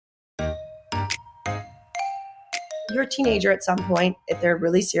Your teenager at some point, if they're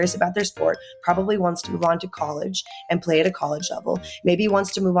really serious about their sport, probably wants to move on to college and play at a college level. Maybe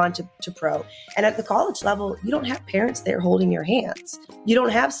wants to move on to pro. And at the college level, you don't have parents there holding your hands. You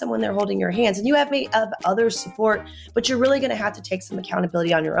don't have someone there holding your hands. And you may have other support, but you're really going to have to take some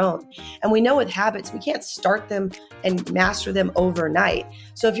accountability on your own. And we know with habits, we can't start them and master them overnight.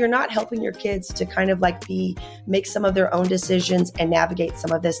 So if you're not helping your kids to kind of make some of their own decisions and navigate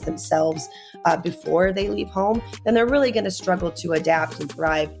some of this themselves before they leave home, then they're really going to struggle to adapt and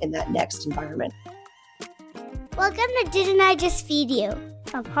thrive in that next environment. Welcome to Didn't I Just Feed You?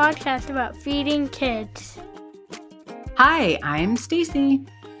 A podcast about feeding kids. Hi, I'm Stacy.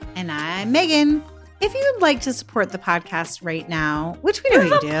 And I'm Megan. If you'd like to support the podcast right now, which we know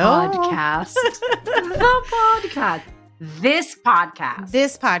you do. Podcast. The podcast.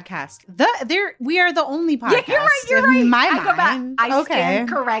 This podcast. We are the only podcast. Yeah, you're right. In my I go back. mind. I stand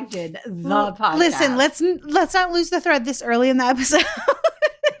corrected. The podcast. Listen, let's not lose the thread this early in the episode.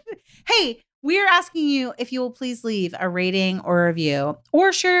 Hey, we are asking you if you will please leave a rating or a review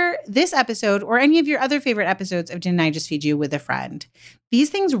or share this episode or any of your other favorite episodes of Didn't I Just Feed You with a friend.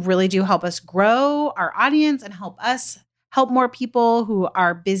 These things really do help us grow our audience and help us help more people who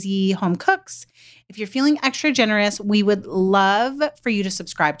are busy home cooks. If you're feeling extra generous, we would love for you to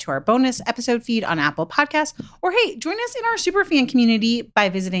subscribe to our bonus episode feed on Apple Podcasts. Or hey, join us in our super fan community by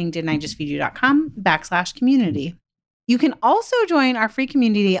visiting didn'tijustfeedyou.com/community. You can also join our free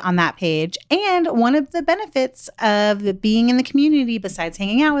community on that page. And one of the benefits of being in the community, besides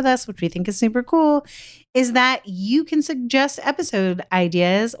hanging out with us, which we think is super cool, is that you can suggest episode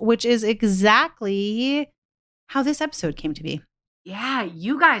ideas, which is exactly how this episode came to be. Yeah,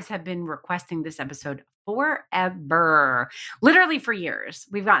 you guys have been requesting this episode forever, literally for years.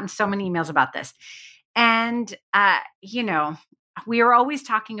 We've gotten so many emails about this. And, we are always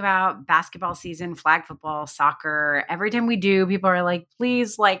talking about basketball season, flag football, soccer. Every time we do, people are like,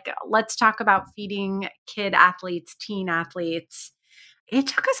 please, let's talk about feeding kid athletes, teen athletes. It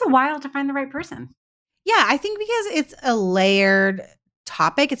took us a while to find the right person. Yeah, I think because it's a layered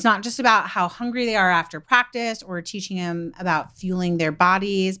topic. It's not just about how hungry they are after practice or teaching them about fueling their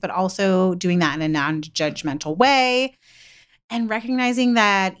bodies, but also doing that in a non-judgmental way. And recognizing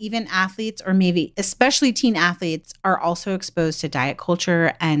that even athletes, or maybe especially teen athletes, are also exposed to diet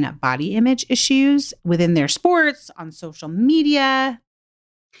culture and body image issues within their sports, on social media.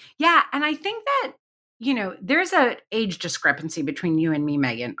 Yeah. And I think that, there's an age discrepancy between you and me,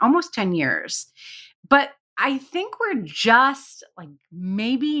 Megan, almost 10 years. But I think we're just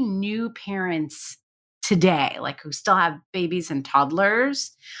maybe new parents today, who still have babies and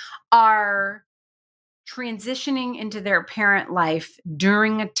toddlers, are transitioning into their parent life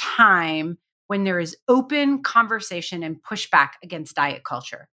during a time when there is open conversation and pushback against diet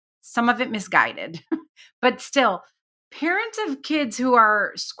culture. Some of it misguided, but still, parents of kids who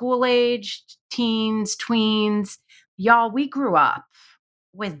are school-aged, teens, tweens, y'all, we grew up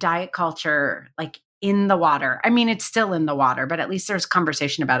with diet culture in the water. I mean, it's still in the water, but at least there's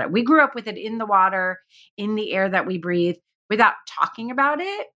conversation about it. We grew up with it in the water, in the air that we breathe, without talking about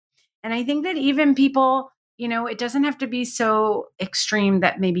it. And I think that even people, it doesn't have to be so extreme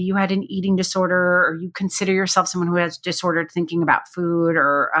that maybe you had an eating disorder or you consider yourself someone who has disordered thinking about food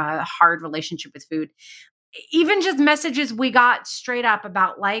or a hard relationship with food. Even just messages we got straight up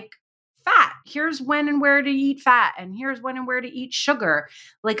about fat. Here's when and where to eat fat, and here's when and where to eat sugar.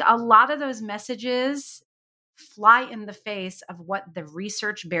 A lot of those messages fly in the face of what the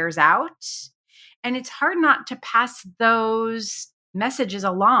research bears out. And it's hard not to pass those messages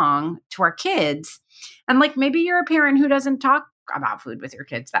along to our kids. And maybe you're a parent who doesn't talk about food with your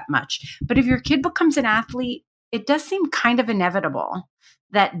kids that much. But if your kid becomes an athlete, it does seem kind of inevitable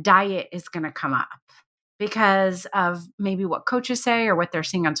that diet is going to come up, because of maybe what coaches say or what they're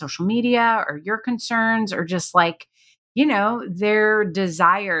seeing on social media or your concerns or just their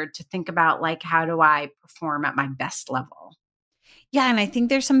desire to think about how do I perform at my best level. Yeah. And I think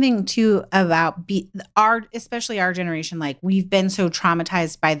there's something too about especially our generation, we've been so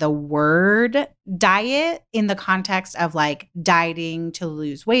traumatized by the word diet in the context of dieting to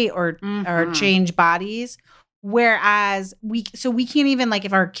lose weight or change bodies. Whereas we can't even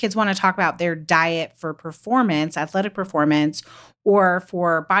if our kids want to talk about their diet for performance, athletic performance, or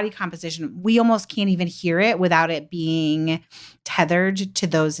for body composition, we almost can't even hear it without it being tethered to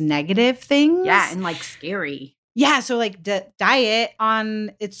those negative things. Yeah. And scary. Yeah. So diet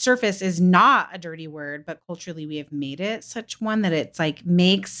on its surface is not a dirty word, but culturally we have made it such one that it's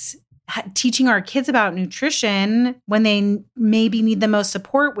makes teaching our kids about nutrition when they maybe need the most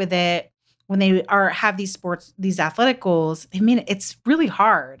support with it when they have these sports, these athletic goals, I mean, it's really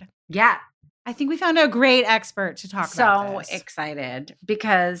hard. Yeah. I think we found a great expert to talk about this. So excited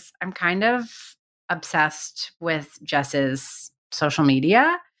because I'm kind of obsessed with Jess's social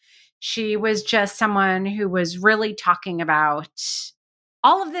media. She was just someone who was really talking about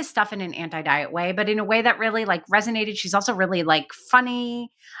all of this stuff in an anti-diet way, but in a way that really like resonated. She's also really like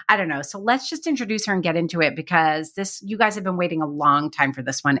funny. I don't know. So let's just introduce her and get into it because you guys have been waiting a long time for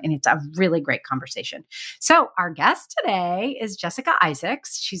this one and it's a really great conversation. So our guest today is Jessica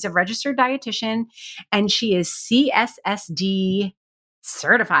Isaacs. She's a registered dietitian and she is CSSD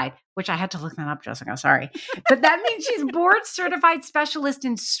certified, which I had to look that up, Jessica. Sorry. But that means she's board certified specialist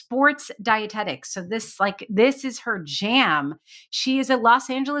in sports dietetics. So this is her jam. She is a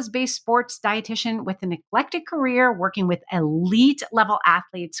Los Angeles-based sports dietitian with an eclectic career working with elite level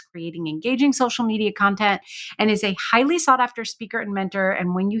athletes, creating engaging social media content, and is a highly sought after speaker and mentor.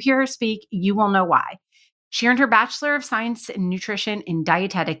 And when you hear her speak, you will know why. She earned her Bachelor of Science in Nutrition in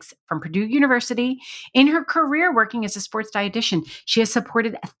Dietetics from Purdue University. In her career working as a sports dietitian, she has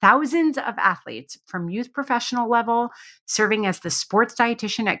supported thousands of athletes from youth professional level, serving as the sports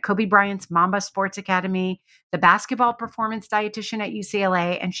dietitian at Kobe Bryant's Mamba Sports Academy, the basketball performance dietitian at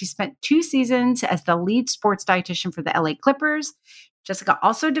UCLA, and she spent 2 seasons as the lead sports dietitian for the LA Clippers. Jessica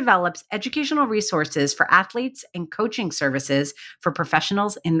also develops educational resources for athletes and coaching services for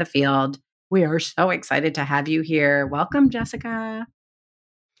professionals in the field. We are so excited to have you here. Welcome, Jessica.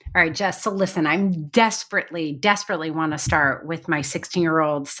 All right, Jess. So listen, I'm desperately want to start with my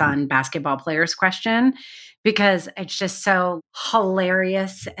 16-year-old son basketball player's question because it's just so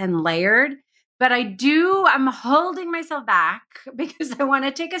hilarious and layered. But I'm holding myself back because I want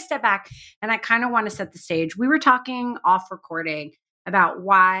to take a step back and I kind of want to set the stage. We were talking off recording about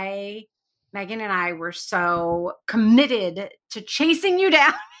why Megan and I were so committed to chasing you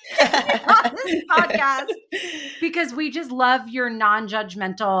down on this podcast because we just love your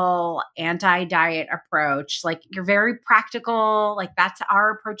non-judgmental anti-diet approach. Like you're very practical. Like that's our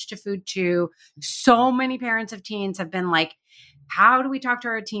approach to food too. So many parents of teens have been like, how do we talk to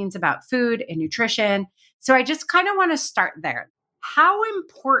our teens about food and nutrition? So I just kind of want to start there. How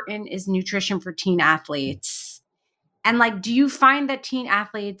important is nutrition for teen athletes? And like, do you find that teen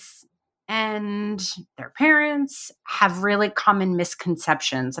athletes and their parents have really common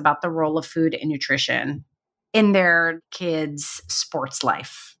misconceptions about the role of food and nutrition in their kids' sports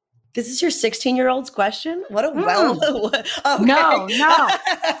life? This is your 16-year-old's question? What a okay. No. I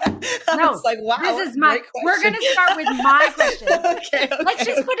was like, wow. This is we're going to start with my question. Okay. Let's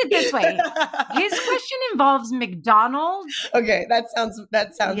just put it this way. His question involves McDonald's. Okay. That sounds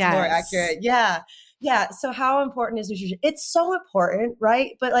Yes. more accurate. Yeah. Yeah. So how important is nutrition? It's so important,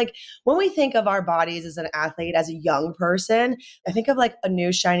 right? But like when we think of our bodies as an athlete, as a young person, I think of like a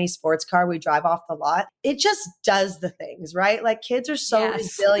new shiny sports car we drive off the lot. It just does the things, right? Like kids are so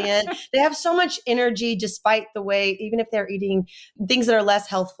resilient. They have so much energy despite the way, even if they're eating things that are less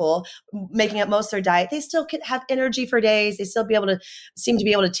healthful, making up most of their diet, they still can have energy for days. They still seem to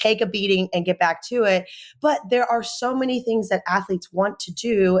be able to take a beating and get back to it. But there are so many things that athletes want to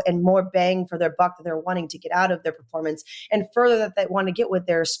do and more bang for their buck that they're wanting to get out of their performance and further that they want to get with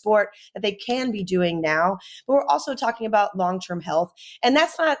their sport that they can be doing now. But we're also talking about long-term health. And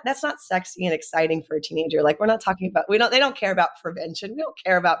that's not sexy and exciting for a teenager. Like we're not talking about, they don't care about prevention. We don't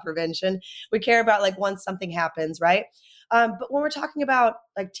care about prevention. We care about like once something happens, right? But when we're talking about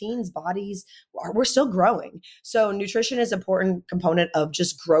like teens' bodies, we're still growing. So nutrition is an important component of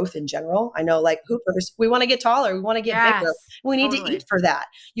just growth in general. I know like hoopers, we want to get taller. We want to get bigger. We need to eat for that.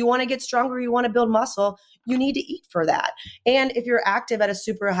 You want to get stronger. You want to build muscle. You need to eat for that. And if you're active at a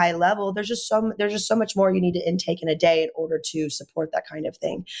super high level, there's just so much more you need to intake in a day in order to support that kind of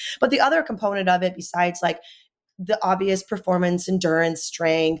thing. But the other component of it, besides like the obvious performance, endurance,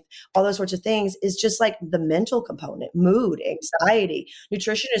 strength, all those sorts of things is just like the mental component, mood, anxiety.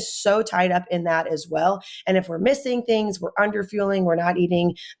 Nutrition is so tied up in that as well. And if we're missing things, we're underfueling, we're not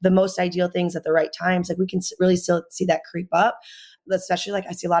eating the most ideal things at the right times, like we can really still see that creep up. Especially like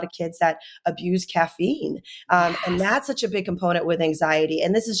I see a lot of kids that abuse caffeine. And that's such a big component with anxiety.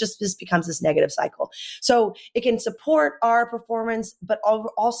 And this becomes this negative cycle. So it can support our performance, but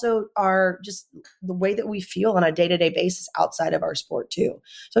also our just the way that we feel on a day-to-day basis outside of our sport too.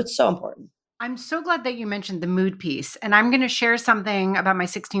 So it's so important. I'm so glad that you mentioned the mood piece. And I'm going to share something about my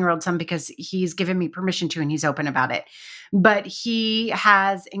 16-year-old son because he's given me permission to, and he's open about it. But he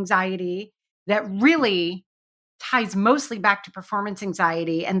has anxiety that really ties mostly back to performance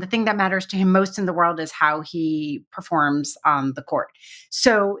anxiety. And the thing that matters to him most in the world is how he performs on the court.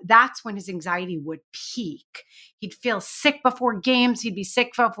 So that's when his anxiety would peak. He'd feel sick before games. He'd be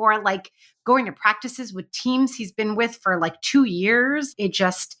sick before like going to practices with teams he's been with for like 2 years. It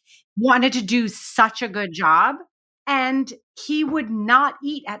just wanted to do such a good job. And he would not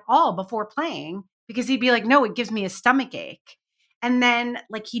eat at all before playing because he'd be like, no, it gives me a stomach ache. And then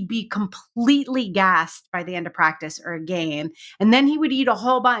like he'd be completely gassed by the end of practice or a game. And then he would eat a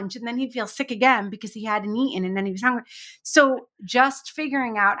whole bunch and then he'd feel sick again because he hadn't eaten and then he was hungry. So just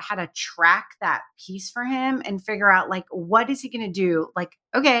figuring out how to track that piece for him and figure out like, what is he going to do? Like,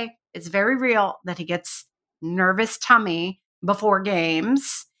 okay, it's very real that he gets nervous tummy before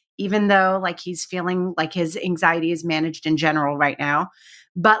games, even though like he's feeling like his anxiety is managed in general right now.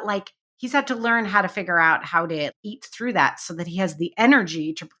 But like, he's had to learn how to figure out how to eat through that so that he has the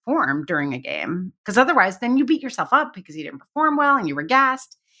energy to perform during a game. Because otherwise, then you beat yourself up because you didn't perform well and you were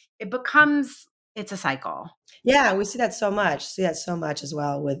gassed. It's a cycle. Yeah, we see that so much. See that so much as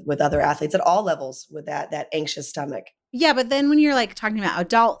well with other athletes at all levels with that anxious stomach. Yeah, but then when you're like talking about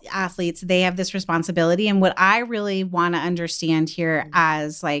adult athletes, they have this responsibility. And what I really want to understand here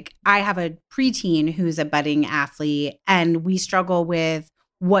as like, I have a preteen who's a budding athlete and we struggle with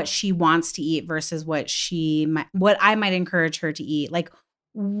what she wants to eat versus what I might encourage her to eat. Like,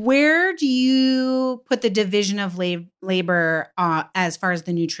 where do you put the division of labor as far as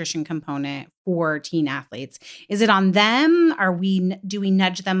the nutrition component for teen athletes? Is it on them? Do we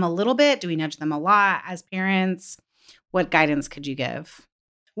nudge them a little bit? Do we nudge them a lot as parents? What guidance could you give?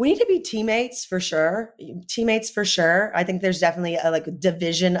 We need to be teammates for sure. Teammates for sure. I think there's definitely a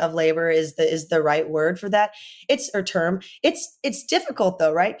division of labor is the right word for that. It's difficult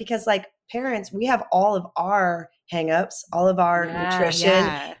though, right? Because like parents, we have all of our hangups, all of our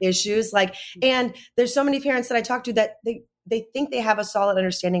nutrition issues. Like, and there's so many parents that I talk to that they think they have a solid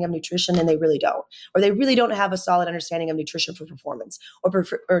understanding of nutrition and they really don't, or they really don't have a solid understanding of nutrition for performance or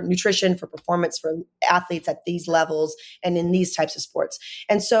nutrition for performance for athletes at these levels and in these types of sports.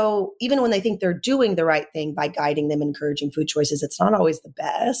 And so even when they think they're doing the right thing by guiding them, encouraging food choices, it's not always the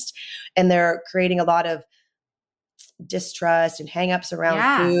best. And they're creating a lot of distrust and hangups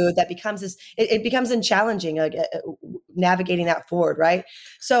around food that becomes it becomes challenging, navigating that forward. Right.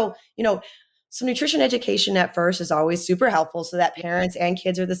 So, some nutrition education at first is always super helpful so that parents and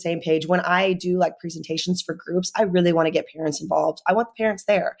kids are the same page. When I do like presentations for groups, I really want to get parents involved. I want the parents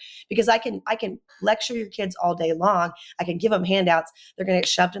there because I can lecture your kids all day long. I can give them handouts. They're going to get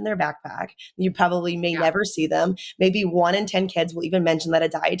shoved in their backpack. You probably may never see them. Maybe 1 in 10 kids will even mention that a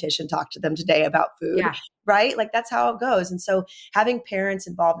dietitian talked to them today about food. Yeah. Right? Like that's how it goes. And so having parents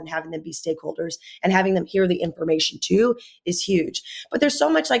involved and having them be stakeholders and having them hear the information too is huge. But there's so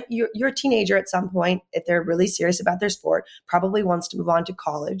much like you're a teenager at some point, if they're really serious about their sport, probably wants to move on to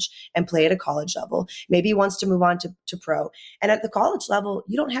college and play at a college level, maybe wants to move on to pro. And at the college level,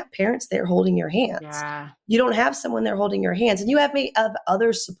 you don't have parents there holding your hands. Yeah. You don't have someone there holding your hands and you have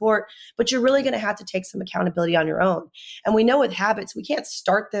other support, but you're really going to have to take some accountability on your own. And we know with habits, we can't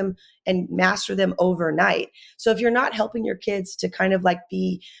start them and master them overnight. So if you're not helping your kids to kind of like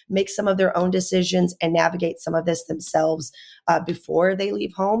make some of their own decisions and navigate some of this themselves before they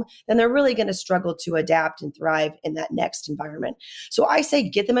leave home, then they're really going to struggle to adapt and thrive in that next environment. So I say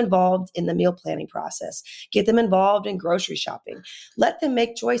get them involved in the meal planning process, get them involved in grocery shopping, let them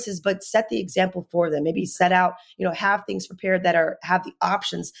make choices, but set the example for them. Maybe set out, have things prepared that have the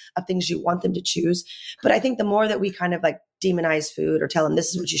options of things you want them to choose. But I think the more that we kind of like demonize food or tell them this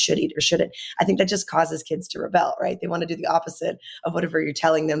is what you should eat or shouldn't, I think that just causes kids to rebel, right? They want to do the opposite of whatever you're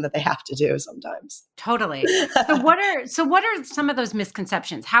telling them that they have to do sometimes. Totally. So what are some of those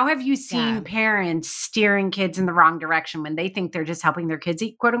misconceptions? How have you seen parents steering kids in the wrong direction when they think they're just helping their kids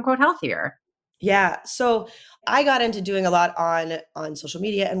eat quote unquote healthier? Yeah. So I got into doing a lot on social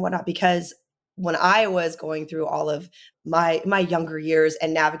media and whatnot because when I was going through all of my younger years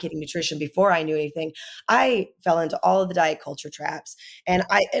and navigating nutrition before I knew anything, I fell into all of the diet culture traps. And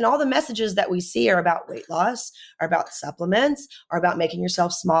all the messages that we see are about weight loss, are about supplements, are about making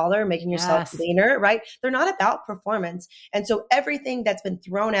yourself smaller, making yourself leaner, right? They're not about performance. And so everything that's been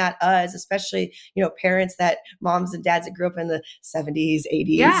thrown at us, especially, parents moms and dads that grew up in the 70s,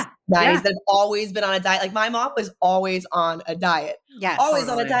 80s, 90s, that have always been on a diet. Like my mom was always on a diet. Yes, always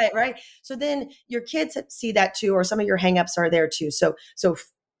totally. On a diet, right? So then your kids see that too, or some of your hangups are there too. So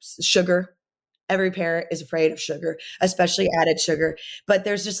sugar, every parent is afraid of sugar, especially added sugar. But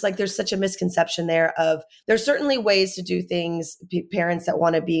there's such a misconception there of there's certainly ways to do things. Parents that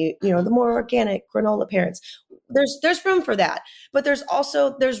want to be, the more organic granola parents, there's room for that, but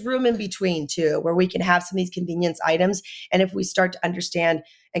there's room in between too, where we can have some of these convenience items. And if we start to understand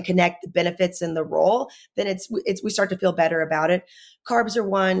and connect the benefits and the role, then we start to feel better about it. Carbs are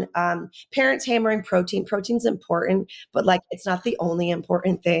one. Parents hammering protein. Protein's important, but like it's not the only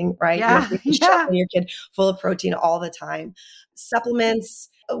important thing, right? Yeah, You're shoving your kid full of protein all the time. Supplements.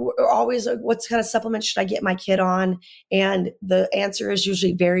 We're always like, what kind of supplements should I get my kid on? And the answer is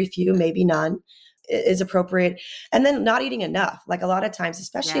usually very few, maybe none is appropriate. And then not eating enough. Like a lot of times,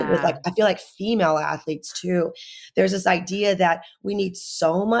 especially with like, I feel like female athletes too, there's this idea that we need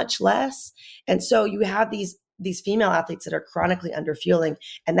so much less. And so you have these female athletes that are chronically underfueling,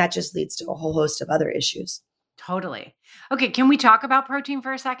 and that just leads to a whole host of other issues. Totally. Okay. Can we talk about protein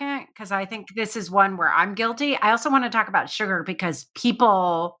for a second? Because I think this is one where I'm guilty. I also want to talk about sugar because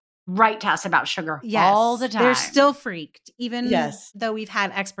people write to us about sugar all the time. They're still freaked, even Yes. though we've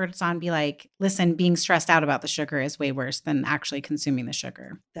had experts on be like, listen, being stressed out about the sugar is way worse than actually consuming the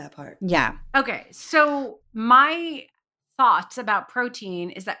sugar. That part. Yeah. Okay. So my thoughts about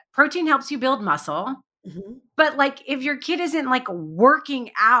protein is that protein helps you build muscle. Mm-hmm. But like if your kid isn't like working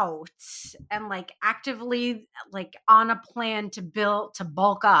out and like actively like on a plan to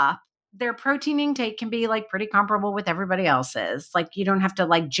bulk up, their protein intake can be like pretty comparable with everybody else's. Like you don't have to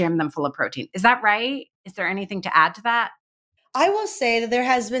like jam them full of protein. Is that right? Is there anything to add to that? I will say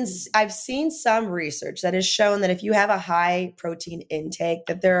that I've seen some research that has shown that if you have a high protein intake,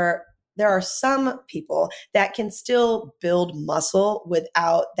 that there are some people that can still build muscle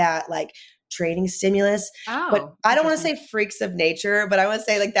without that like training stimulus. But I don't want to say freaks of nature, but I want to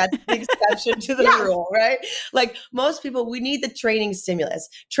say like that's the exception to the rule, right? Like most people, we need the training stimulus.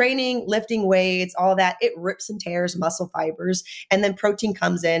 Training, lifting weights, all that, it rips and tears muscle fibers. And then protein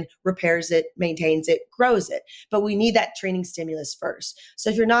comes in, repairs it, maintains it, grows it. But we need that training stimulus first. So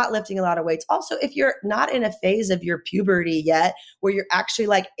if you're not lifting a lot of weights, also if you're not in a phase of your puberty yet, where you're actually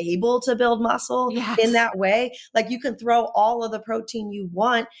like able to build muscle in that way, like you can throw all of the protein you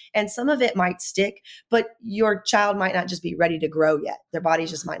want and some of it might stick, but your child might not just be ready to grow yet. Their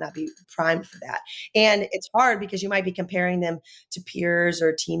bodies just might not be primed for that. And it's hard because you might be comparing them to peers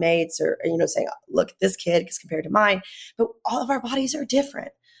or teammates or, saying, look at this kid because compared to mine, but all of our bodies are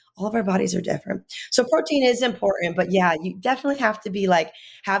different. All of our bodies are different. So protein is important, but yeah, you definitely have to be like,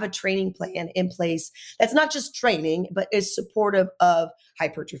 have a training plan in place that's not just training, but is supportive of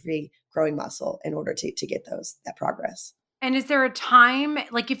hypertrophy, growing muscle in order to get that progress. And is there a time,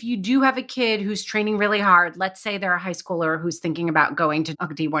 like if you do have a kid who's training really hard, let's say they're a high schooler who's thinking about going to a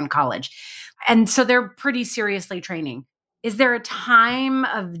D1 college, and so they're pretty seriously training. Is there a time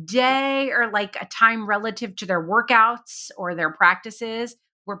of day or like a time relative to their workouts or their practices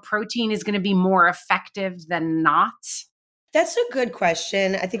where protein is going to be more effective than not? That's a good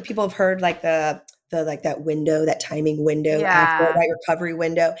question. I think people have heard like the like that window, that timing window after that recovery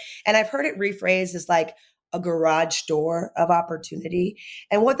window. And I've heard it rephrased as like a garage door of opportunity.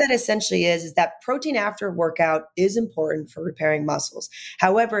 And what that essentially is that protein after workout is important for repairing muscles.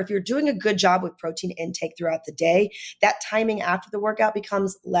 However, if you're doing a good job with protein intake throughout the day, that timing after the workout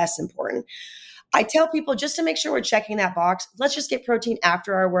becomes less important. I tell people just to make sure we're checking that box, let's just get protein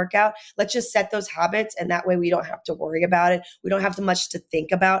after our workout. Let's just set those habits. And that way we don't have to worry about it. We don't have too much to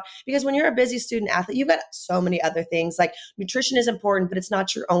think about because when you're a busy student athlete, you've got so many other things like nutrition is important, but it's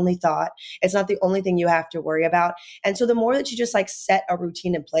not your only thought. It's not the only thing you have to worry about. And so the more that you just like set a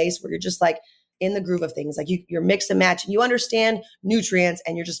routine in place where you're just like in the groove of things, like you're mix and matching, you understand nutrients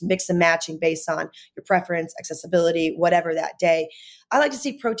and you're just mix and matching based on your preference, accessibility, whatever that day. I like to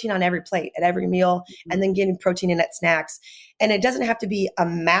see protein on every plate at every meal and then getting protein in at snacks. And it doesn't have to be a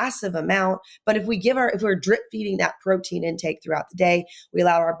massive amount, but if we're drip feeding that protein intake throughout the day, we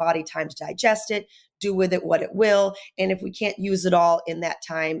allow our body time to digest it, do with it what it will. And if we can't use it all in that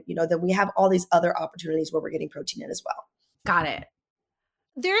time, then we have all these other opportunities where we're getting protein in as well. Got it.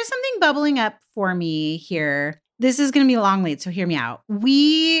 There is something bubbling up for me here. This is going to be a long lead, so hear me out.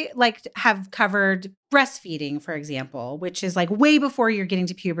 We have covered breastfeeding, for example, which is like way before you're getting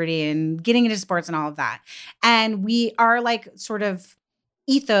to puberty and getting into sports and all of that. And we are like sort of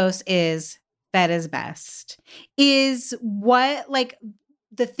ethos is fed is best. Is what like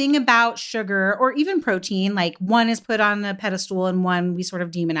the thing about sugar or even protein, like one is put on a pedestal and one we sort of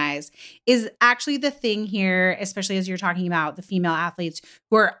demonize, is actually the thing here, especially as you're talking about the female athletes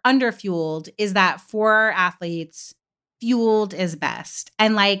who are underfueled, is that for our athletes, fueled is best.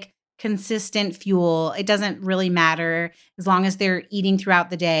 And like consistent fuel, it doesn't really matter as long as they're eating throughout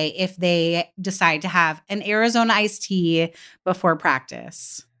the day if they decide to have an Arizona iced tea before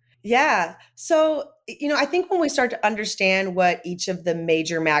practice. Yeah. So, I think when we start to understand what each of the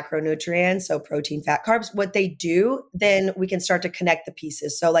major macronutrients, so protein, fat, carbs, what they do, then we can start to connect the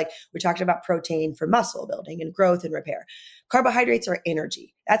pieces. So, like we talked about protein for muscle building and growth and repair. Carbohydrates are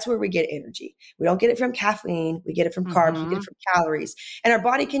energy. That's where we get energy. We don't get it from caffeine. We get it from carbs. We get it from calories. And our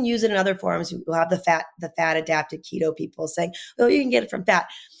body can use it in other forms. We'll have the fat adapted keto people saying, well, you can get it from fat.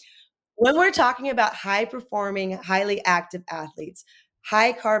 When we're talking about high performing, highly active athletes,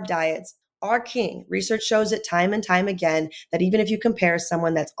 high carb diets are king. Research shows it time and time again that even if you compare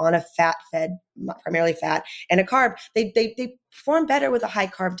someone that's on a fat fed, primarily fat, and a carb, they perform better with a high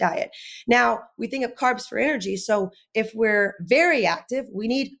carb diet. Now, we think of carbs for energy. So if we're very active, we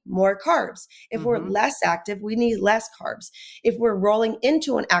need more carbs. If we're less active, we need less carbs. If we're rolling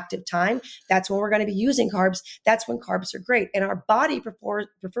into an active time, that's when we're going to be using carbs. That's when carbs are great. And our body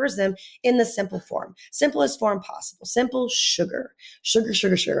prefers them in the simple form, simplest form possible, simple sugar,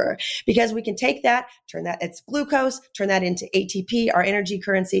 because we can take that, it's glucose, turn that into ATP, our energy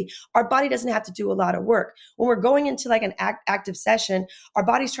currency. Our body doesn't have to do a lot of work. When we're going into like an active session, our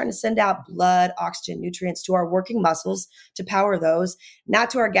body's trying to send out blood, oxygen, nutrients to our working muscles to power those, not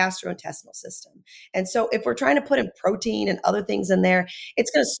to our gastrointestinal system. And so if we're trying to put in protein and other things in there,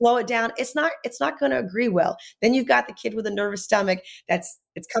 it's going to slow it down. It's not going to agree well. Then you've got the kid with a nervous stomach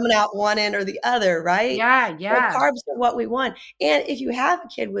it's coming out one end or the other, right? Yeah. So carbs are what we want. And if you have a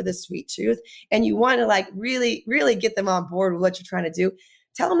kid with a sweet tooth and you want to like really, really get them on board with what you're trying to do,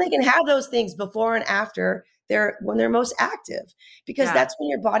 tell them they can have those things before and after when they're most active, because that's when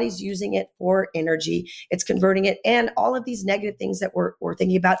your body's using it for energy. It's converting it. And all of these negative things that we're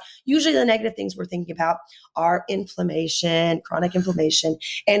thinking about, usually the negative things we're thinking about are inflammation, chronic inflammation,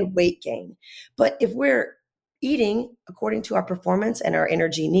 and weight gain. But if we're eating according to our performance and our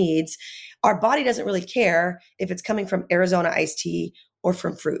energy needs, our body doesn't really care if it's coming from Arizona iced tea or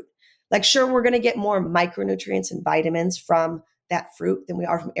from fruit. Like, sure, we're going to get more micronutrients and vitamins from that fruit than we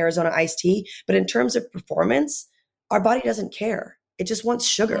are from Arizona iced tea. But in terms of performance, our body doesn't care. It just wants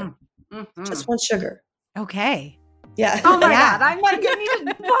sugar. Just wants sugar. Okay. Yeah. Oh my God. I'm like, I need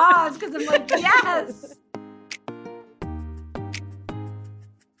to pause because I'm like, yes.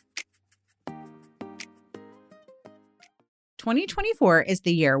 "2024 is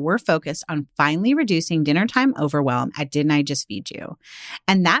the year we're focused on finally reducing dinner time overwhelm at Didn't I Just Feed You?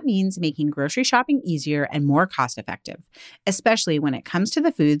 And that means making grocery shopping easier and more cost-effective, especially when it comes to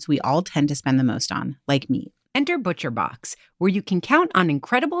the foods we all tend to spend the most on, like meat. Enter ButcherBox, where you can count on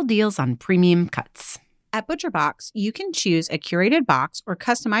incredible deals on premium cuts. At ButcherBox, you can choose a curated box or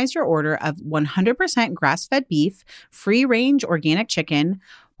customize your order of 100% grass-fed beef, free-range organic chicken,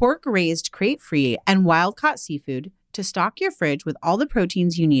 pork-raised crate-free, and wild-caught seafood to stock your fridge with all the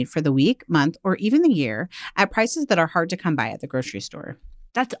proteins you need for the week, month, or even the year at prices that are hard to come by at the grocery store.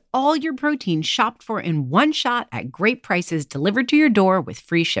 That's all your protein shopped for in one shot at great prices delivered to your door with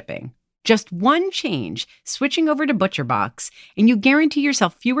free shipping. Just one change, switching over to ButcherBox, and you guarantee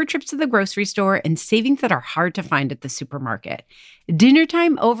yourself fewer trips to the grocery store and savings that are hard to find at the supermarket. Dinner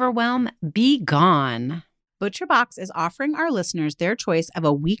time overwhelm, be gone. ButcherBox is offering our listeners their choice of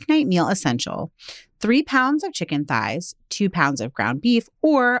a weeknight meal essential: 3 pounds of chicken thighs, 2 pounds of ground beef,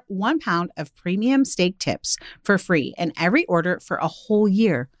 or 1 pound of premium steak tips for free in every order for a whole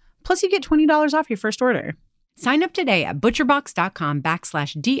year. Plus, you get $20 off your first order. Sign up today at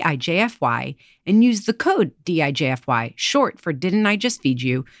butcherbox.com/DIJFY and use the code DIJFY, short for Didn't I Just Feed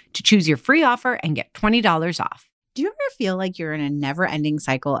You, to choose your free offer and get $20 off. Do you ever feel like you're in a never-ending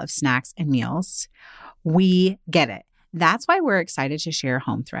cycle of snacks and meals? We get it. That's why we're excited to share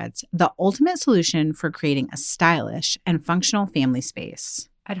Home Threads, the ultimate solution for creating a stylish and functional family space.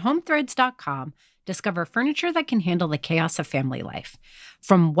 At homethreads.com, discover furniture that can handle the chaos of family life.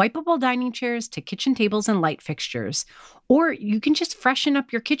 From wipeable dining chairs to kitchen tables and light fixtures. Or you can just freshen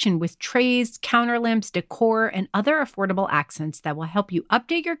up your kitchen with trays, counter lamps, decor, and other affordable accents that will help you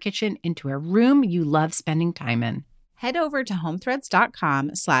update your kitchen into a room you love spending time in. Head over to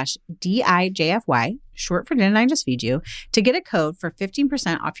homethreads.com/DIJFY, short for Didn't I Just Feed You, to get a code for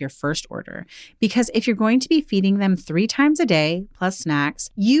 15% off your first order. Because if you're going to be feeding them 3 times a day, plus snacks,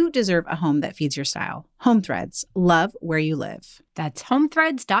 you deserve a home that feeds your style. Home Threads, love where you live. That's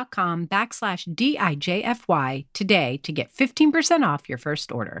homethreads.com/DIJFY today to get 15% off your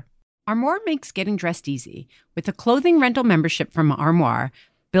first order. Armoire makes getting dressed easy. With a clothing rental membership from Armoire,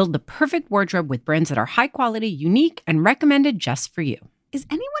 build the perfect wardrobe with brands that are high quality, unique, and recommended just for you. Is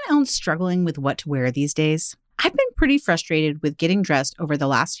anyone else struggling with what to wear these days? I've been pretty frustrated with getting dressed over the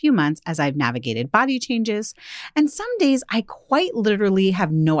last few months as I've navigated body changes, and some days I quite literally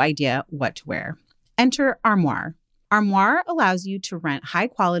have no idea what to wear. Enter Armoire. Armoire allows you to rent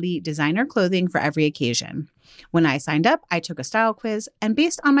high-quality designer clothing for every occasion. When I signed up, I took a style quiz, and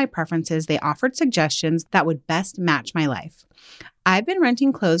based on my preferences, they offered suggestions that would best match my life. I've been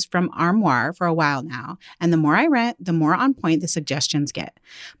renting clothes from Armoire for a while now, and the more I rent, the more on point the suggestions get.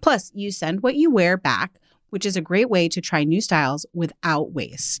 Plus, you send what you wear back, which is a great way to try new styles without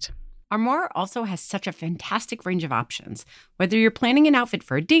waste. Armoire also has such a fantastic range of options. Whether you're planning an outfit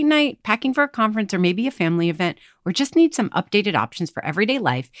for a date night, packing for a conference, or maybe a family event, or just need some updated options for everyday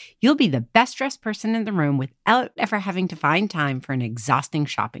life, you'll be the best dressed person in the room without ever having to find time for an exhausting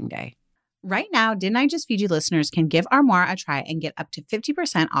shopping day. Right now, Didn't I Just Feed You listeners can give Armoire a try and get up to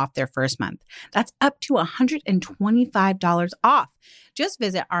 50% off their first month. That's up to $125 off. Just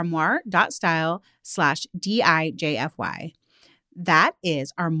visit armoire.style/DIJFY. That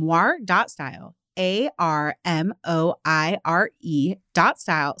is armoire.style,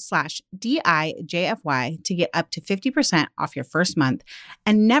 ARMOIRE.style/DIJFY to get up to 50% off your first month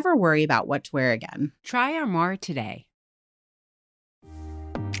and never worry about what to wear again. Try Armoire today.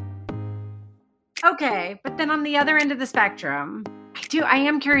 Okay, but then on the other end of the spectrum, I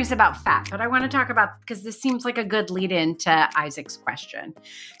am curious about fat, but I want to talk about, because this seems like a good lead in to Isaac's question.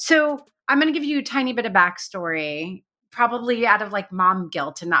 So I'm going to give you a tiny bit of backstory, probably out of like mom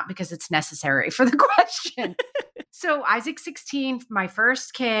guilt and not because it's necessary for the question. So Isaac's 16, my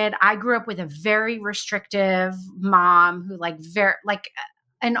first kid. I grew up with a very restrictive mom who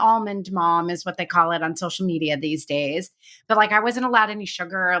an almond mom is what they call it on social media these days. But like I wasn't allowed any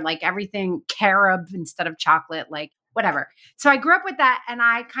sugar, like everything carob instead of chocolate, like whatever. So I grew up with that, and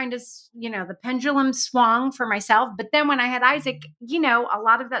I kind of, the pendulum swung for myself. But then when I had Isaac, a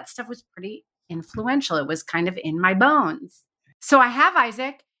lot of that stuff was pretty influential. It was kind of in my bones. So I have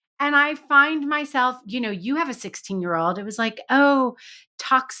Isaac, and I find myself, you have a 16-year-old. It was like, oh,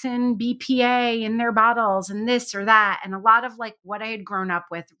 toxin BPA in their bottles and this or that. And a lot of like what I had grown up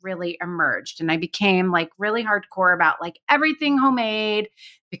with really emerged. And I became like really hardcore about like everything homemade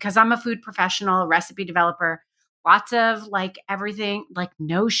because I'm a food professional, recipe developer, lots of like everything, like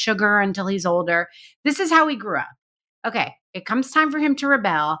no sugar until he's older. This is how we grew up. Okay, it comes time for him to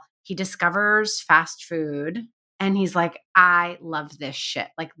rebel. He discovers fast food. And he's like, I love this shit.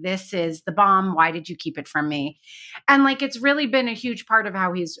 Like, this is the bomb. Why did you keep it from me? And like, it's really been a huge part of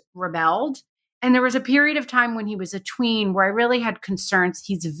how he's rebelled. And there was a period of time when he was a tween where I really had concerns.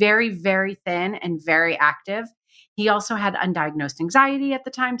 He's very, very thin and very active. He also had undiagnosed anxiety at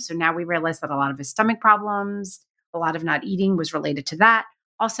the time. So now we realize that a lot of his stomach problems, a lot of not eating was related to that.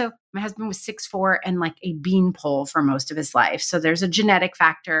 Also, my husband was 6'4" and like a beanpole for most of his life. So there's a genetic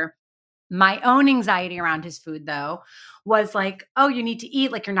factor. My own anxiety around his food, though, was like, oh, you need to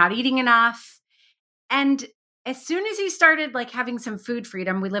eat, like you're not eating enough. And as soon as he started like having some food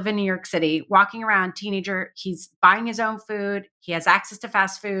freedom, we live in New York City, walking around, teenager, he's buying his own food. He has access to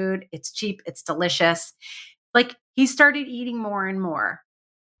fast food. It's cheap. It's delicious. Like he started eating more and more.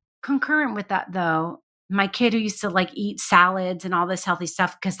 Concurrent with that, though, my kid who used to like eat salads and all this healthy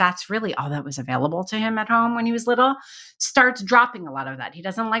stuff, because that's really all that was available to him at home when he was little, starts dropping a lot of that. He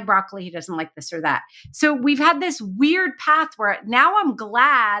doesn't like broccoli. He doesn't like this or that. So we've had this weird path where now I'm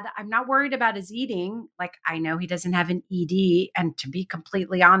glad I'm not worried about his eating. Like I know he doesn't have an ED. And to be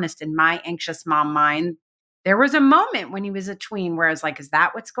completely honest, in my anxious mom mind, there was a moment when he was a tween where I was like, is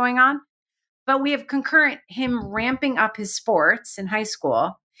that what's going on? But we have concurrent him ramping up his sports in high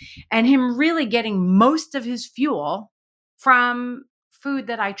school and him really getting most of his fuel from food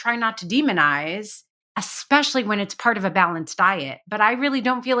that I try not to demonize, especially when it's part of a balanced diet. But I really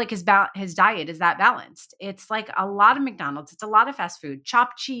don't feel like his diet is that balanced. It's like a lot of McDonald's. It's a lot of fast food,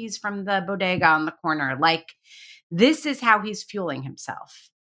 chopped cheese from the bodega on the corner. Like this is how he's fueling himself.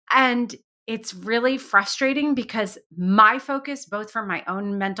 And it's really frustrating because my focus, both for my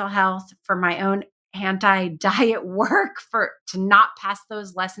own mental health, for my own anti-diet work, to not pass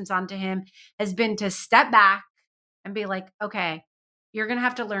those lessons on to him, has been to step back and be like, okay, you're going to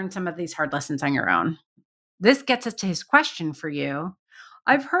have to learn some of these hard lessons on your own. This gets us to his question for you.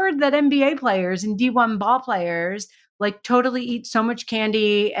 I've heard that NBA players and D1 ball players like totally eat so much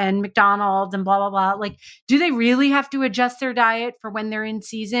candy and McDonald's and blah, blah, blah. Like, do they really have to adjust their diet for when they're in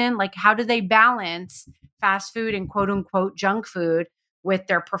season? Like, how do they balance fast food and quote unquote junk food with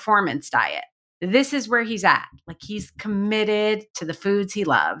their performance diet? This is where he's at. Like he's committed to the foods he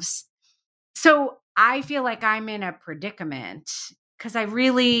loves. So I feel like I'm in a predicament because I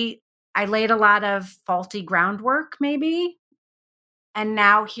laid a lot of faulty groundwork maybe. And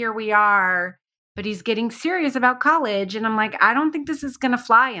now here we are, but he's getting serious about college. And I'm like, I don't think this is going to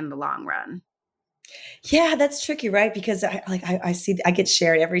fly in the long run. Yeah, that's tricky, right? Because I see I get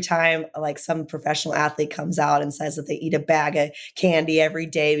shared every time like some professional athlete comes out and says that they eat a bag of candy every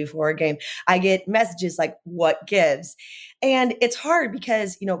day before a game. I get messages like what gives. And it's hard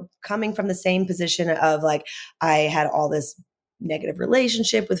because, coming from the same position of like I had all this negative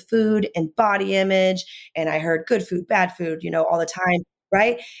relationship with food and body image and I heard good food, bad food, all the time,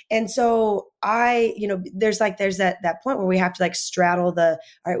 right? And so there's that point where we have to like straddle all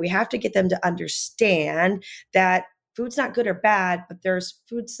right, we have to get them to understand that food's not good or bad, but there's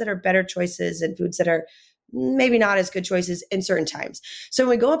foods that are better choices and foods that are maybe not as good choices in certain times. So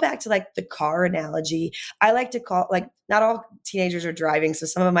when we go back to like the car analogy, I like to call like not all teenagers are driving, so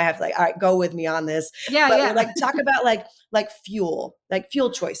some of them might have to like, all right, go with me on this. Yeah, But yeah. we're like talk about like fuel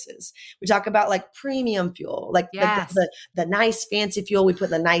choices. We talk about like premium fuel, like Yes. the nice fancy fuel we put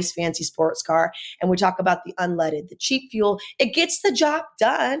in the nice fancy sports car, and we talk about the unleaded, the cheap fuel. It gets the job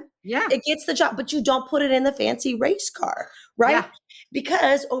done. Yeah. It gets the job, but you don't put it in the fancy race car, right? Yeah.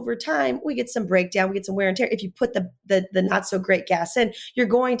 Because over time we get some breakdown, we get some wear and tear. If you put the not so great gas in, you're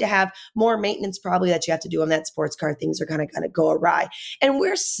going to have more maintenance probably that you have to do on that sports car. Things are kind of go awry. And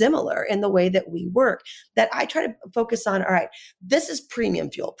we're similar in the way that we work, that I try to focus on, all right, this is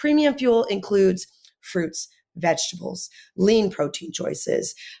premium fuel. Premium fuel includes fruits, vegetables, lean protein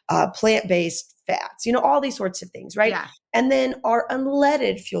choices, plant-based fats, all these sorts of things, right? Yeah. And then our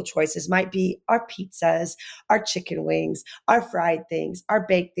unleaded fuel choices might be our pizzas, our chicken wings, our fried things, our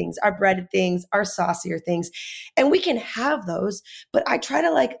baked things, our breaded things, our saucier things. And we can have those, but I try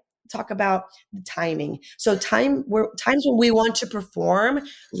to like talk about the timing. So times when we want to perform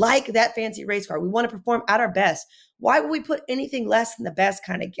like that fancy race car, we want to perform at our best. Why would we put anything less than the best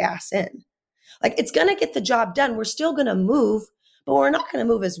kind of gas in? Like it's going to get the job done. We're still going to move, but we're not going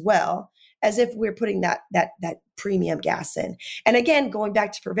to move as well as if we're putting that premium gas in. And again, going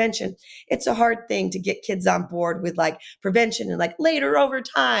back to prevention, it's a hard thing to get kids on board with like prevention and like later over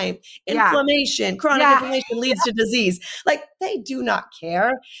time, inflammation, chronic inflammation leads to disease. Like they do not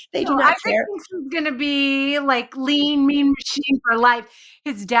care. They do not care. This is going to be like lean, mean machine for life.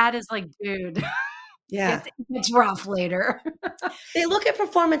 His dad is like, dude. Yeah. It's rough later. They look at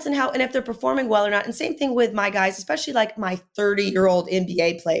performance and if they're performing well or not. And same thing with my guys, especially like my 30-year-old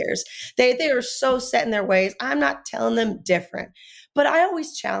NBA players. They are so set in their ways. I'm not telling them different. But I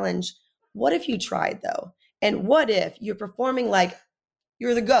always challenge, what if you tried though? And what if you're performing like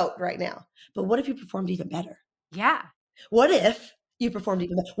you're the GOAT right now? But what if you performed even better? Yeah. What if you performed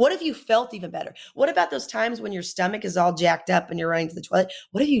even better? What if you felt even better? What about those times when your stomach is all jacked up and you're running to the toilet?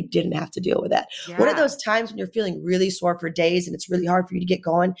 What if you didn't have to deal with that? Yeah. What are those times when you're feeling really sore for days and it's really hard for you to get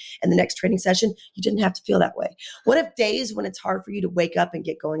going and the next training session, you didn't have to feel that way? What if days when it's hard for you to wake up and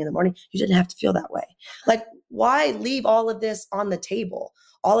get going in the morning, you didn't have to feel that way? Like, why leave all of this on the table?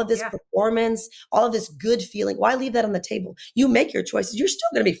 All of this performance, all of this good feeling, why leave that on the table? You make your choices. You're still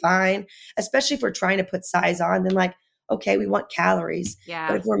going to be fine, especially if we're trying to put size on. Then like, okay, we want calories. Yeah.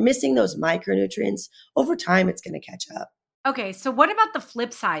 But if we're missing those micronutrients, over time, it's going to catch up. Okay. So what about the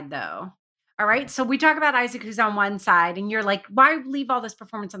flip side though? All right. So we talk about Isaac, who's on one side, and you're like, why leave all this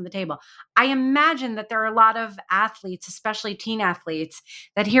performance on the table? I imagine that there are a lot of athletes, especially teen athletes,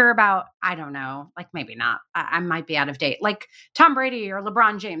 that hear about, I don't know, like maybe not, I might be out of date, like Tom Brady or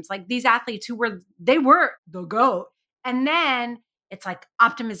LeBron James, like these athletes who were the GOAT. And then it's like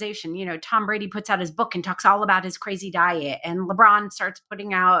optimization. Tom Brady puts out his book and talks all about his crazy diet, and LeBron starts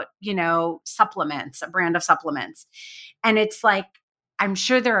putting out, supplements, a brand of supplements. And it's like, I'm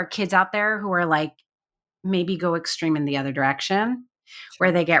sure there are kids out there who are like, maybe go extreme in the other direction,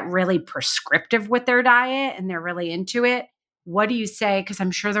 where they get really prescriptive with their diet and they're really into it. What do you say? Because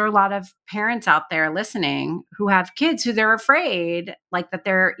I'm sure there are a lot of parents out there listening who have kids who they're afraid like that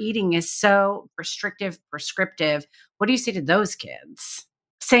their eating is so restrictive, prescriptive. What do you say to those kids?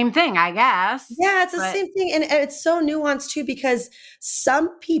 Same thing, I guess. Yeah, it's the same thing. And it's so nuanced too, because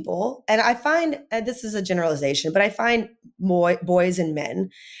some people, and I find, and this is a generalization, but I find boys and men,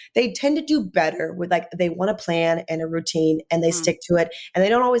 they tend to do better with like, they want a plan and a routine and they stick to it. And they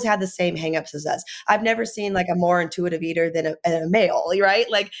don't always have the same hangups as us. I've never seen like a more intuitive eater than a male, right?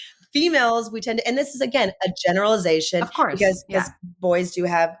 Like females, we tend to, and this is again, a generalization, of course, because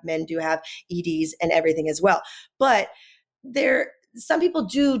men do have EDs and everything as well. But some people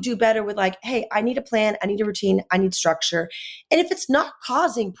do better with like, hey, I need a plan, I need a routine, I need structure. And if it's not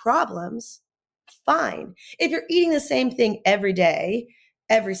causing problems, fine. If you're eating the same thing every day,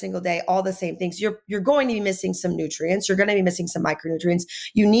 every single day, all the same things, you're going to be missing some nutrients. You're going to be missing some micronutrients.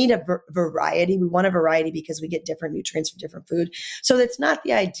 You need a variety. We want a variety because we get different nutrients from different food. So it's not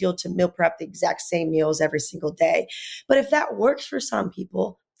the ideal to meal prep the exact same meals every single day. But if that works for some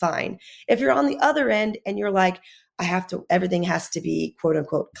people, fine. If you're on the other end and you're like, everything has to be quote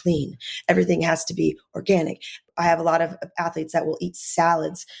unquote clean. Everything has to be organic. I have a lot of athletes that will eat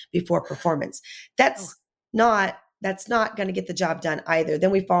salads before performance. That's not going to get the job done either.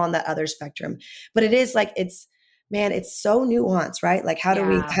 Then we fall on that other spectrum. But it is like, it's so nuanced, right? Like how do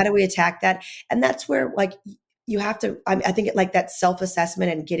we attack that? And that's where like you have to, I think like that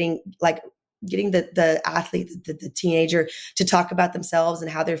self-assessment and getting the athlete, the teenager to talk about themselves and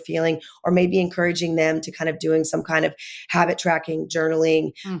how they're feeling, or maybe encouraging them to kind of doing some kind of habit tracking,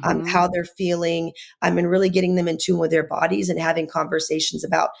 journaling, how they're feeling, and really getting them in tune with their bodies and having conversations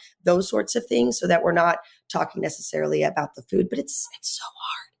about those sorts of things so that we're not talking necessarily about the food, but it's so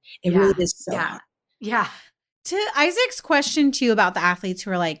hard. It really is so hard. Yeah. To Isaac's question too about the athletes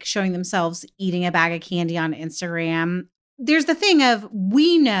who are like showing themselves eating a bag of candy on Instagram, there's the thing of,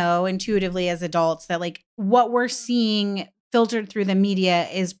 we know intuitively as adults that like what we're seeing filtered through the media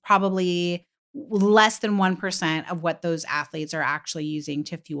is probably less than 1% of what those athletes are actually using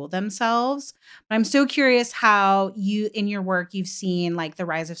to fuel themselves. But I'm so curious how you, in your work, you've seen like the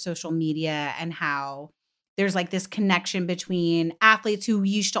rise of social media and how there's like this connection between athletes who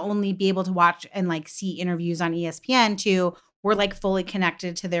used to only be able to watch and like see interviews on ESPN to we're like fully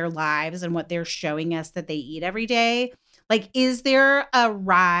connected to their lives and what they're showing us that they eat every day. Like, is there a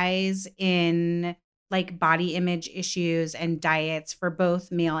rise in like body image issues and diets for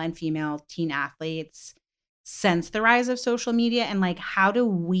both male and female teen athletes since the rise of social media? And like, how do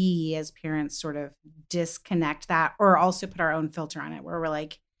we as parents sort of disconnect that or also put our own filter on it where we're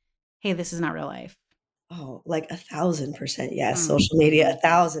like, hey, this is not real life? Oh, like 1,000% yes. Social media,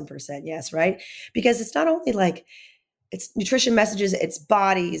 1,000% yes, right? Because it's not only like it's nutrition messages, it's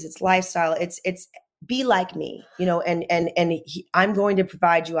bodies, it's lifestyle, it's be like me, I'm going to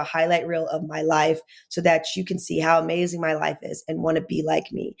provide you a highlight reel of my life so that you can see how amazing my life is and want to be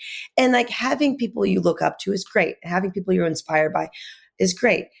like me. And like having people you look up to is great. Having people you're inspired by is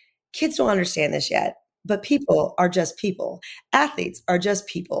great. Kids don't understand this yet. But people are just people. Athletes are just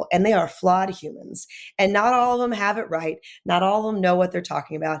people, and they are flawed humans. And not all of them have it right. Not all of them know what they're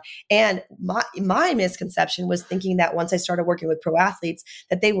talking about. And my misconception was thinking that once I started working with pro athletes,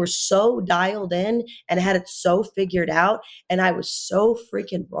 that they were so dialed in and had it so figured out. And I was so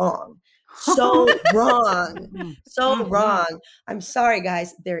freaking wrong. So wrong. So wrong. I'm sorry,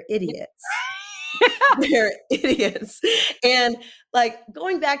 guys. They're idiots. They're idiots. And like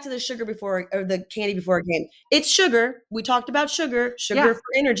going back to the sugar before or the candy before a game, it's sugar. We talked about sugar for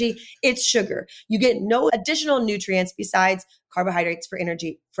energy. It's sugar. You get no additional nutrients besides carbohydrates for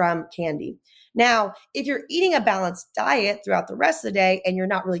energy from candy. Now, if you're eating a balanced diet throughout the rest of the day and you're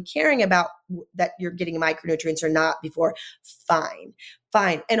not really caring about that you're getting micronutrients or not before, fine.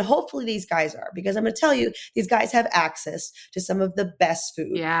 And hopefully these guys are, because I'm going to tell you, these guys have access to some of the best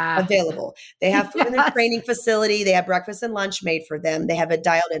food available. They have food in their training facility. They have breakfast and lunch made for them. They have it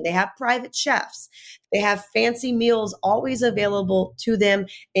dialed in. They have private chefs. They have fancy meals always available to them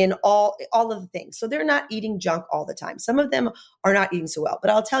in all of the things. So they're not eating junk all the time. Some of them are not eating so well, but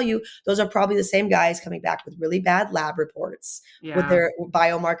I'll tell you, those are probably the same guys coming back with really bad lab reports with their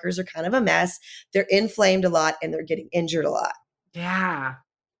biomarkers are kind of a mess. They're inflamed a lot and they're getting injured a lot. Yeah.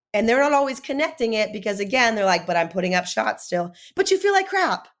 And they're not always connecting it because again, they're like, but I'm putting up shots still, but you feel like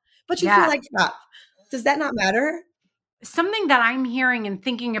crap, feel like crap. Does that not matter? Something that I'm hearing and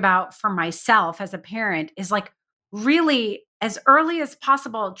thinking about for myself as a parent is like really as early as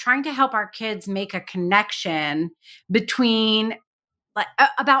possible, trying to help our kids make a connection between like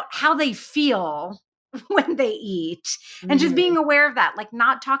about how they feel when they eat and just being aware of that, like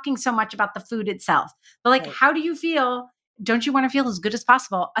not talking so much about the food itself, but like, how do you feel? Don't you want to feel as good as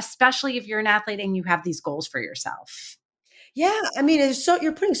possible, especially if you're an athlete and you have these goals for yourself? Yeah. I mean,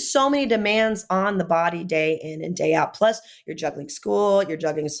 you're putting so many demands on the body day in and day out. Plus you're juggling school, you're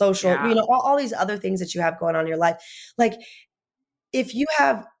juggling social, all these other things that you have going on in your life. Like if you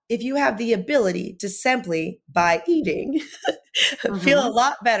have the ability to simply by eating feel a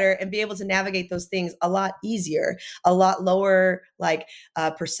lot better and be able to navigate those things a lot easier, a lot lower like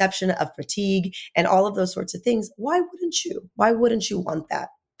perception of fatigue and all of those sorts of things. Why wouldn't you want that?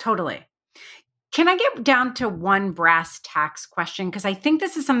 Totally. Can I get down to one brass tacks question? Because I think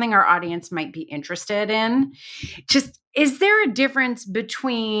this is something our audience might be interested in. Just, is there a difference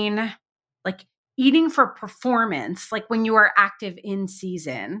between like eating for performance, like when you are active in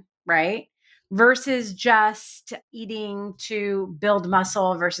season, right? Versus just eating to build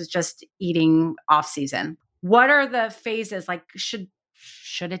muscle versus just eating off season? What are the phases? Like should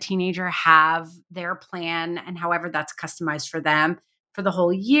a teenager have their plan and however that's customized for them for the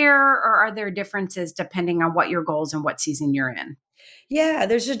whole year? Or are there differences depending on what your goals and what season you're in? Yeah,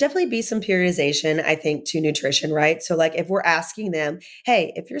 there should definitely be some periodization, I think, to nutrition, right? So, like, if we're asking them,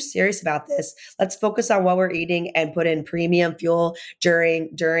 hey, if you're serious about this, let's focus on what we're eating and put in premium fuel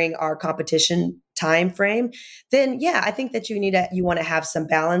during our competition time frame, then yeah, I think that you want to have some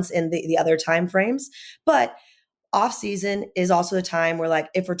balance in the other time frames. But off season is also the time where, like,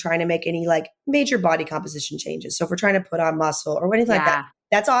 if we're trying to make any like major body composition changes, so if we're trying to put on muscle or anything like that, Yeah.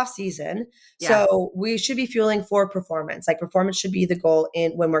 that's off season. Yeah. So we should be fueling for performance. Like, performance should be the goal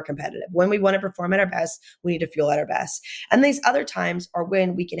in when we're competitive. When we want to perform at our best, we need to fuel at our best. And these other times are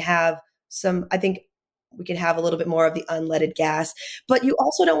when we can have some, I think we can have a little bit more of the unleaded gas, but you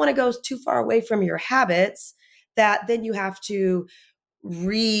also don't want to go too far away from your habits that then you have to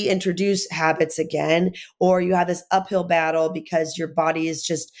reintroduce habits again, or you have this uphill battle because your body is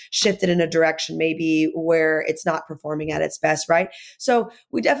just shifted in a direction maybe where it's not performing at its best, right? So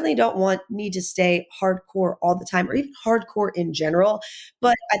we definitely don't need to stay hardcore all the time, or even hardcore in general,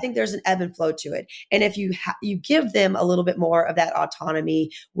 but I think there's an ebb and flow to it. And if you give them a little bit more of that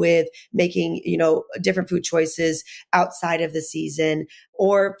autonomy with making, different food choices outside of the season,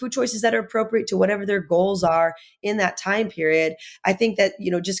 or food choices that are appropriate to whatever their goals are in that time period, I think that,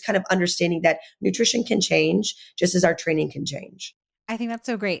 just kind of understanding that nutrition can change just as our training can change. I think that's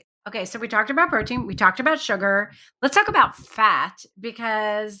so great. Okay, so we talked about protein, we talked about sugar. Let's talk about fat,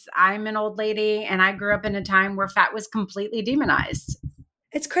 because I'm an old lady and I grew up in a time where fat was completely demonized.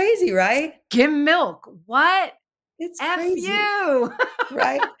 It's crazy, right? Skim milk. What? It's F crazy. you.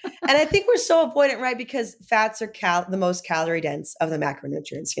 Right? And I think we're so avoidant, right? Because fats are the most calorie dense of the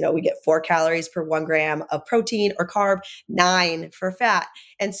macronutrients. We get 4 calories per 1 gram of protein or carb, 9 for fat.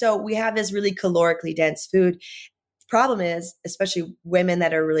 And so we have this really calorically dense food. Problem is, especially women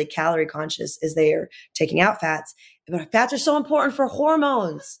that are really calorie conscious, is they are taking out fats. But fats are so important for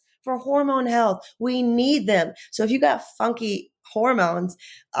hormones, for hormone health. We need them. So if you got funky hormones,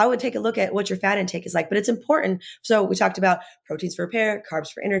 I would take a look at what your fat intake is like, but it's important. So we talked about proteins for repair, carbs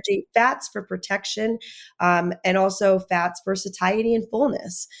for energy, fats for protection, and also fats for satiety and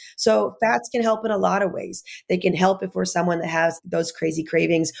fullness. So fats can help in a lot of ways. They can help if we're someone that has those crazy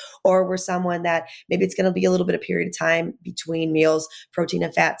cravings, or we're someone that maybe it's going to be a little bit of period of time between meals. Protein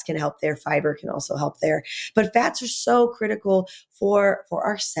and fats can help there. Fiber can also help there. But fats are so critical for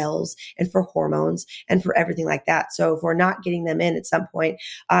our cells and for hormones and for everything like that. So if we're not getting them in at some point,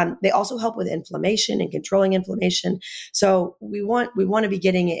 they also help with inflammation and controlling inflammation. So we want to be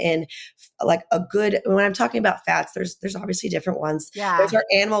getting it in like a good, when I'm talking about fats, there's obviously different ones. Yeah. There's our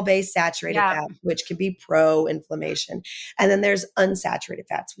animal-based saturated Yeah. fat, which can be pro-inflammation. And then there's unsaturated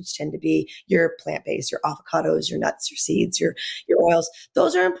fats, which tend to be your plant-based, your avocados, your nuts, your seeds, your oils.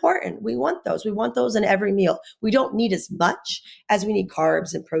 Those are important. We want those. We want those in every meal. We don't need as much as we need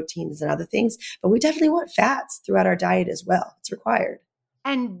carbs and proteins and other things, but we definitely want fats throughout our diet as well. It's required.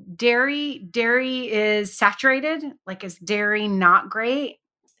 And dairy is saturated. Like, is dairy not great?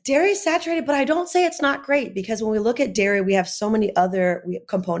 Dairy is saturated, but I don't say it's not great, because when we look at dairy, we have so many other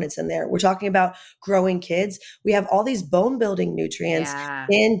components in there. We're talking about growing kids. We have all these bone building nutrients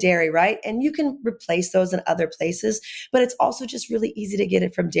in dairy, right? And you can replace those in other places, but it's also just really easy to get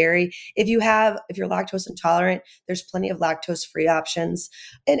it from dairy. If you're lactose intolerant, there's plenty of lactose free options.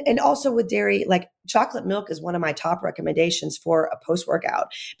 And also with dairy, like chocolate milk is one of my top recommendations for a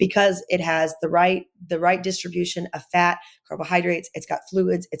post-workout, because it has the right distribution of fat, carbohydrates, it's got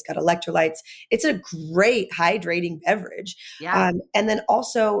fluids, it's got electrolytes. It's a great hydrating beverage. Yeah. And then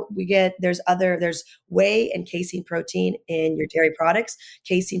also there's whey and casein protein in your dairy products,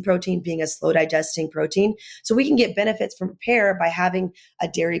 casein protein being a slow digesting protein. So we can get benefits from repair by having a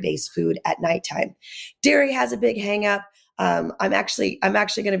dairy-based food at nighttime. Dairy has a big hang up. I'm actually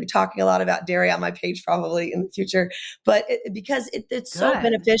going to be talking a lot about dairy on my page probably in the future, but because it's so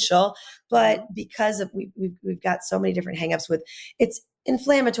beneficial, but because we've got so many different hangups with it's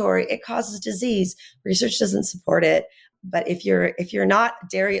inflammatory, it causes disease. Research doesn't support it. But if you're not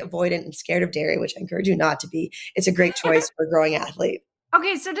dairy avoidant and scared of dairy, which I encourage you not to be, it's a great choice for a growing athlete.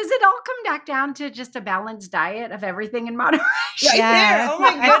 Okay, so does it all come back down to just a balanced diet of everything in moderation? Right there. Oh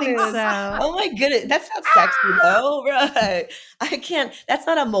my goodness. I think so. Oh my goodness. That's not sexy though. Right. I can't. That's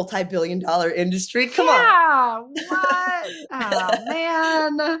not a multi-billion-dollar industry. Come on. What? Oh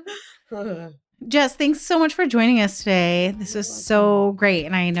man. Jess, thanks so much for joining us today. This was so great.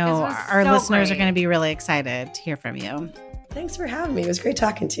 And I know our listeners are going to be really excited to hear from you. Thanks for having me. It was great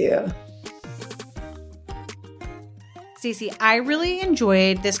talking to you. Stacey, I really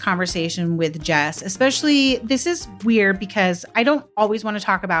enjoyed this conversation with Jess, especially this is weird because I don't always want to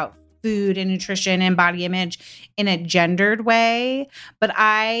talk about food and nutrition and body image in a gendered way, but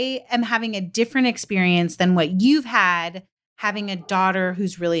I am having a different experience than what you've had having a daughter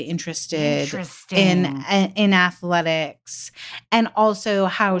who's really interested Interesting. in athletics, and also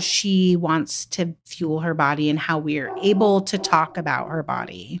how she wants to fuel her body and how we're able to talk about her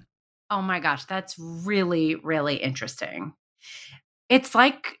body. Oh my gosh, that's really, really interesting. It's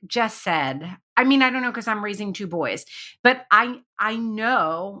like Jess said. I mean, I don't know because I'm raising 2 boys, but I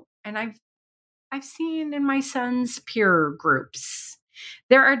know, and I've seen in my son's peer groups,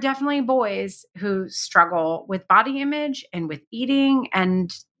 there are definitely boys who struggle with body image and with eating.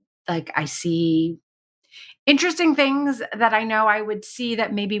 And like, I see interesting things that I know I would see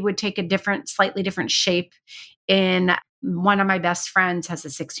that maybe would take a slightly different shape in one of my best friends has a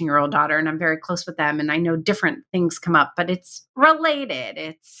 16-year-old daughter, and I'm very close with them. And I know different things come up, but it's related.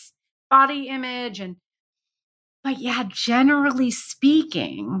 It's body image but yeah, generally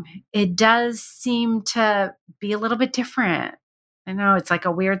speaking, it does seem to be a little bit different. I know it's like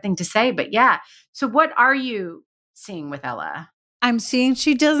a weird thing to say, but yeah. So what are you seeing with Ella? I'm seeing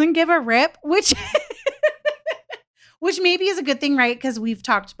she doesn't give a rip, which maybe is a good thing, right? Because we've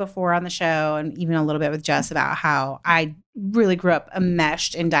talked before on the show and even a little bit with Jess about how I really grew up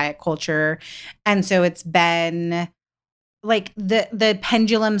enmeshed in diet culture. And so it's been like the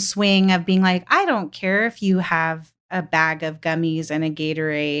pendulum swing of being like, I don't care if you have a bag of gummies and a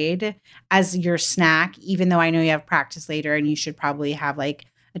Gatorade as your snack, even though I know you have practice later and you should probably have like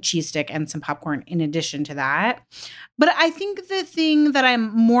a cheese stick and some popcorn in addition to that. But I think the thing that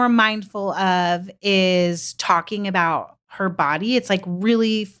I'm more mindful of is talking about her body. It's like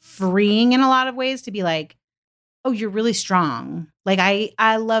really freeing in a lot of ways to be like, oh, you're really strong. Like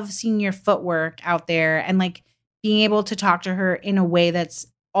I love seeing your footwork out there and like being able to talk to her in a way that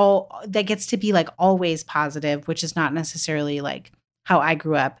gets to be like always positive, which is not necessarily like how I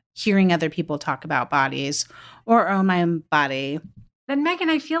grew up hearing other people talk about bodies or own my own body. Then Megan,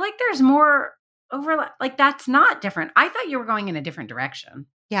 I feel like there's more overlap. Like that's not different. I thought you were going in a different direction.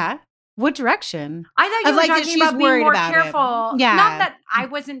 Yeah. What direction? I thought you were like talking about being more careful. Yeah. Not that I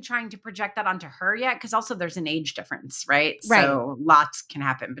wasn't trying to project that onto her yet, because also there's an age difference, right? Right. So lots can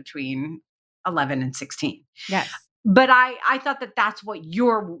happen between 11 and 16. Yes. But I thought that that's what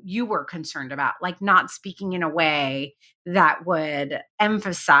you were concerned about, like not speaking in a way that would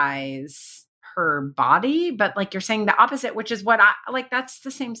emphasize her body, but like you're saying the opposite, which is what I like. That's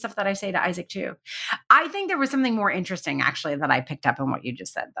the same stuff that I say to Isaac too. I think there was something more interesting actually that I picked up in what you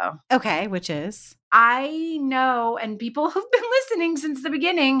just said though. Okay, which is? I know, and people who've been listening since the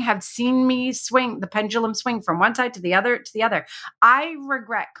beginning have seen me swing the pendulum swing from one side to the other. I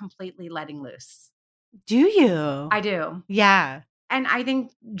regret completely letting loose. Do you? I do. Yeah. And I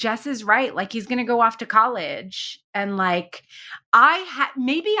think Jess is right. Like he's going to go off to college and like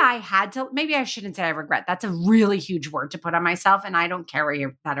maybe I shouldn't say I regret. That's a really huge word to put on myself. And I don't carry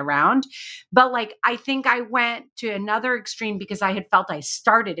that around. But like, I think I went to another extreme because I had felt I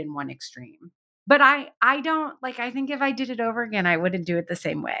started in one extreme. But I don't like, I think if I did it over again, I wouldn't do it the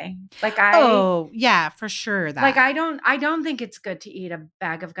same way. Like oh yeah, for sure. Like I don't think it's good to eat a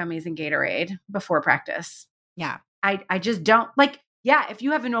bag of gummies and Gatorade before practice. Yeah. I just don't like, yeah, if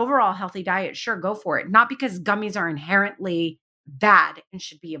you have an overall healthy diet, sure, go for it. Not because gummies are inherently bad and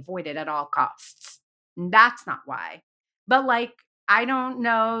should be avoided at all costs. That's not why. But like, I don't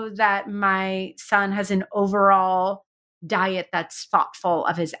know that my son has an overall diet that's thoughtful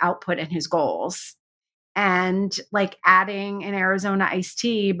of his output and his goals. And like adding an Arizona iced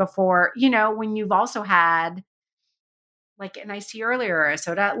tea before, when you've also had like an iced tea earlier or a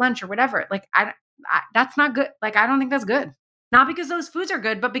soda at lunch or whatever, like that's not good. Like, I don't think that's good. Not because those foods are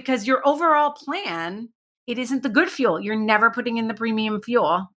good, but because your overall plan, it isn't the good fuel. You're never putting in the premium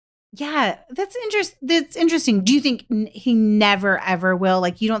fuel. Yeah, that's interesting. Do you think he never, ever will?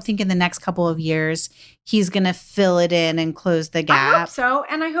 Like, you don't think in the next couple of years he's going to fill it in and close the gap? I hope so.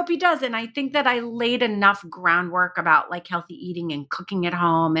 And I hope he does. And I think that I laid enough groundwork about like healthy eating and cooking at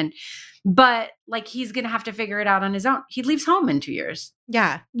home. But like, he's going to have to figure it out on his own. He leaves home in 2 years.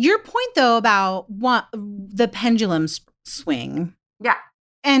 Yeah. Your point though about the pendulum swing. Yeah.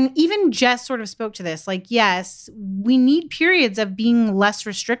 And even Jess sort of spoke to this. Like, yes, we need periods of being less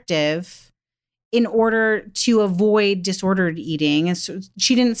restrictive in order to avoid disordered eating. And so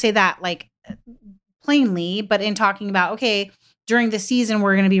she didn't say that like plainly, but in talking about, okay, during the season,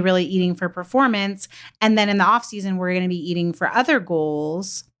 we're going to be really eating for performance. And then in the off season, we're going to be eating for other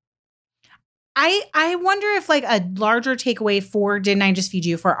goals. I wonder if like a larger takeaway for Didn't I Just Feed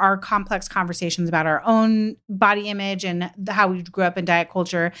You for our complex conversations about our own body image and how we grew up in diet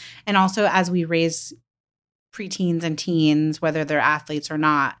culture, and also as we raise preteens and teens, whether they're athletes or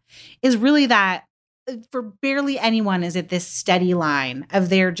not, is really that for barely anyone is it this steady line of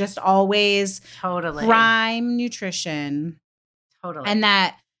they're just always totally prime nutrition. Totally. And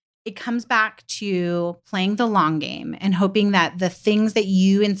that it comes back to playing the long game and hoping that the things that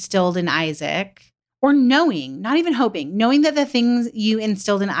you instilled in Isaac, or knowing, not even hoping, knowing that the things you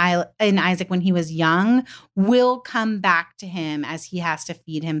instilled in Isaac when he was young will come back to him as he has to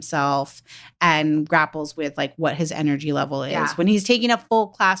feed himself and grapples with like what his energy level is Yeah. when he's taking a full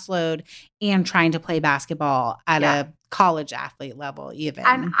class load and trying to play basketball at a college athlete level even.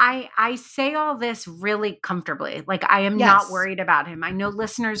 And I say all this really comfortably. Like I am not worried about him. I know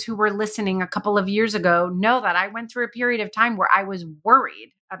listeners who were listening a couple of years ago know that I went through a period of time where I was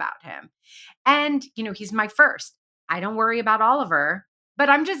worried about him. And, you know, he's my first. I don't worry about Oliver, but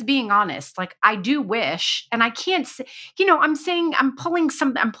I'm just being honest. Like I do wish, and I can't say, you know, I'm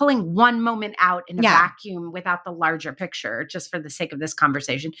pulling one moment out in a vacuum without the larger picture, just for the sake of this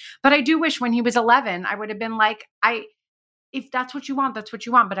conversation. But I do wish when he was 11, I would have been like, if that's what you want, that's what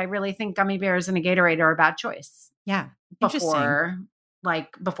you want. But I really think gummy bears and a Gatorade are a bad choice. Yeah. Before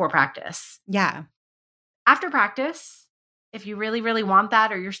practice. Yeah. After practice, if you really, really want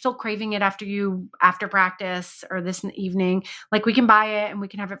that, or you're still craving it after practice or this evening, like we can buy it and we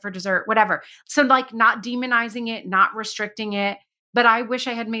can have it for dessert, whatever. So like not demonizing it, not restricting it. But I wish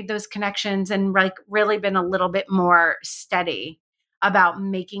I had made those connections and like really been a little bit more steady about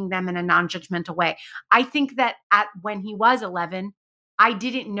making them in a non-judgmental way. I think that when he was 11, I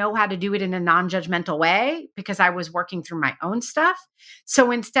didn't know how to do it in a non-judgmental way because I was working through my own stuff.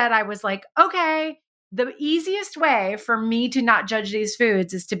 So instead I was like, okay, the easiest way for me to not judge these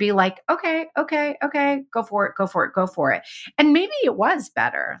foods is to be like, okay, go for it. And maybe it was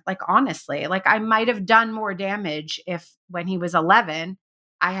better. Like, honestly, like I might have done more damage if when he was 11,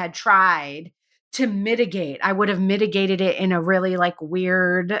 I had tried to mitigate. I would have mitigated it in a really like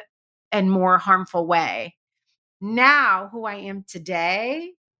weird and more harmful way. Now, who I am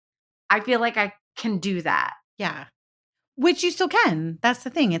today, I feel like I can do that. Yeah. Which you still can. That's the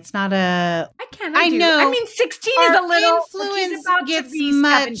thing. It's not a. I do. know. I mean, 16 is a little. Influence about gets to be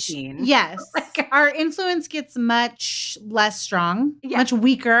much. 17. Yes, our influence gets much less strong, much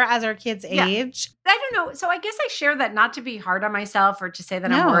weaker as our kids age. I don't know. So I guess I share that not to be hard on myself or to say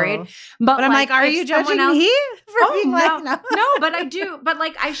that I'm worried, but I'm like, are you judging me for being like no? But I do. But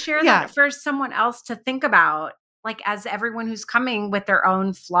like, I share that for someone else to think about, like as everyone who's coming with their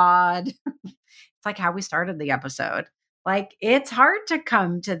own flawed. It's like how we started the episode. Like, it's hard to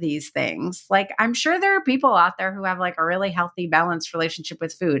come to these things. Like, I'm sure there are people out there who have like a really healthy, balanced relationship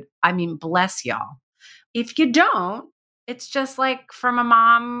with food. I mean, bless y'all. If you don't, it's just like from a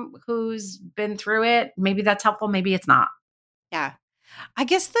mom who's been through it. Maybe that's helpful. Maybe it's not. Yeah. I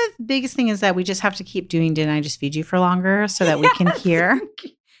guess the biggest thing is that we just have to keep doing Didn't I Just Feed You for longer so that we can hear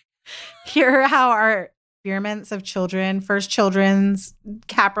how our experiments of children, first children's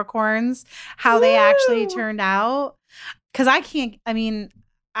Capricorns, how they actually turned out. Because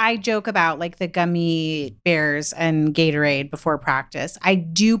I joke about like the gummy bears and Gatorade before practice. I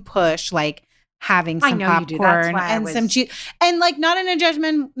do push like having some popcorn and some cheese, and like not in a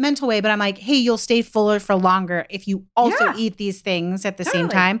judgmental way, but I'm like, hey, you'll stay fuller for longer if you also eat these things at the same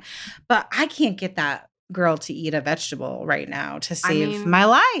time. But I can't get that girl to eat a vegetable right now to save my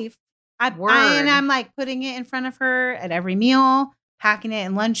life. And I'm like putting it in front of her at every meal, packing it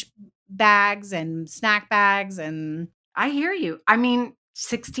in lunch bags and snack bags. And I hear you. I mean,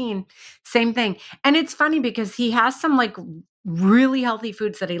 16, same thing. And it's funny because he has some like really healthy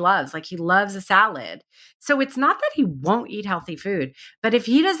foods that he loves. Like he loves a salad. So it's not that he won't eat healthy food, but if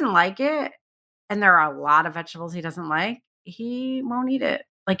he doesn't like it, and there are a lot of vegetables he doesn't like, he won't eat it.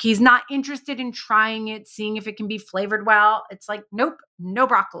 Like he's not interested in trying it, seeing if it can be flavored well. It's like, nope, no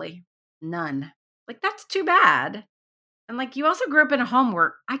broccoli, none. Like that's too bad. And like you also grew up in a home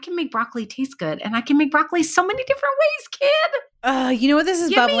where I can make broccoli taste good and I can make broccoli so many different ways, kid. You know what this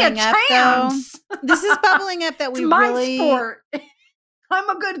is bubbling up though? This is bubbling up that we really sport. I'm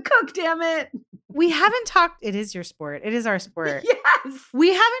a good cook, damn it. We haven't talked. It is your sport. It is our sport. Yes. We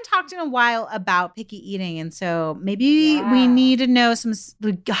haven't talked in a while about picky eating. And so maybe we need to know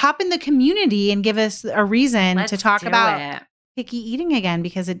hop in the community and give us a reason to talk about picky eating again,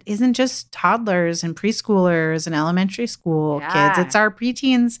 because it isn't just toddlers and preschoolers and elementary school kids. It's our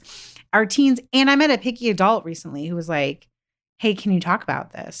preteens, our teens. And I met a picky adult recently who was like, hey, can you talk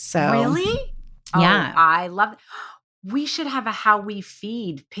about this? So really? Yeah. Oh, I love it. We should have a how we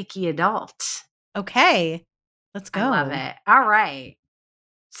feed picky adult. Okay. Let's go. I love it. All right.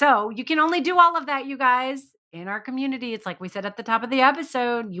 So you can only do all of that, you guys, in our community. It's like we said at the top of the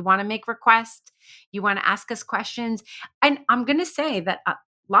episode, you want to make requests, you want to ask us questions. And I'm going to say that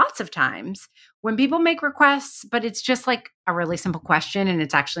lots of times when people make requests, but it's just like a really simple question and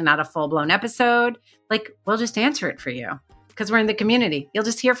it's actually not a full-blown episode, like we'll just answer it for you. because we're in the community. You'll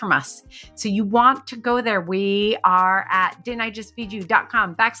just hear from us. So you want to go there. We are at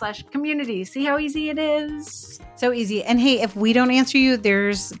didn'tijustfeedyou.com/community. See how easy it is? So easy. And hey, if we don't answer you,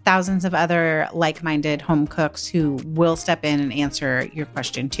 there's thousands of other like-minded home cooks who will step in and answer your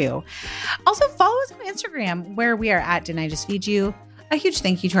question too. Also, follow us on Instagram where we are at Didn't I Just Feed You? A huge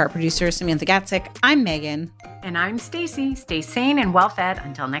thank you to our producer, Samantha Gatzik. I'm Megan. And I'm Stacy. Stay sane and well-fed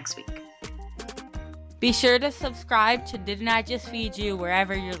until next week. Be sure to subscribe to Didn't I Just Feed You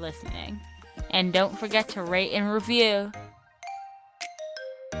wherever you're listening. And don't forget to rate and review.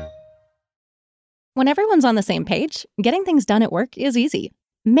 When everyone's on the same page, getting things done at work is easy.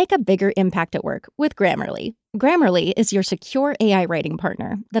 Make a bigger impact at work with Grammarly. Grammarly is your secure AI writing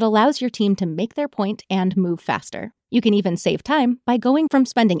partner that allows your team to make their point and move faster. You can even save time by going from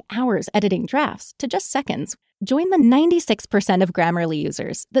spending hours editing drafts to just seconds. Join the 96% of Grammarly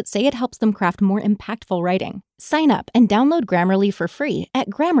users that say it helps them craft more impactful writing. Sign up and download Grammarly for free at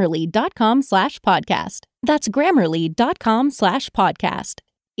Grammarly.com/podcast. That's Grammarly.com/podcast.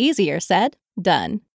 Easier said, done.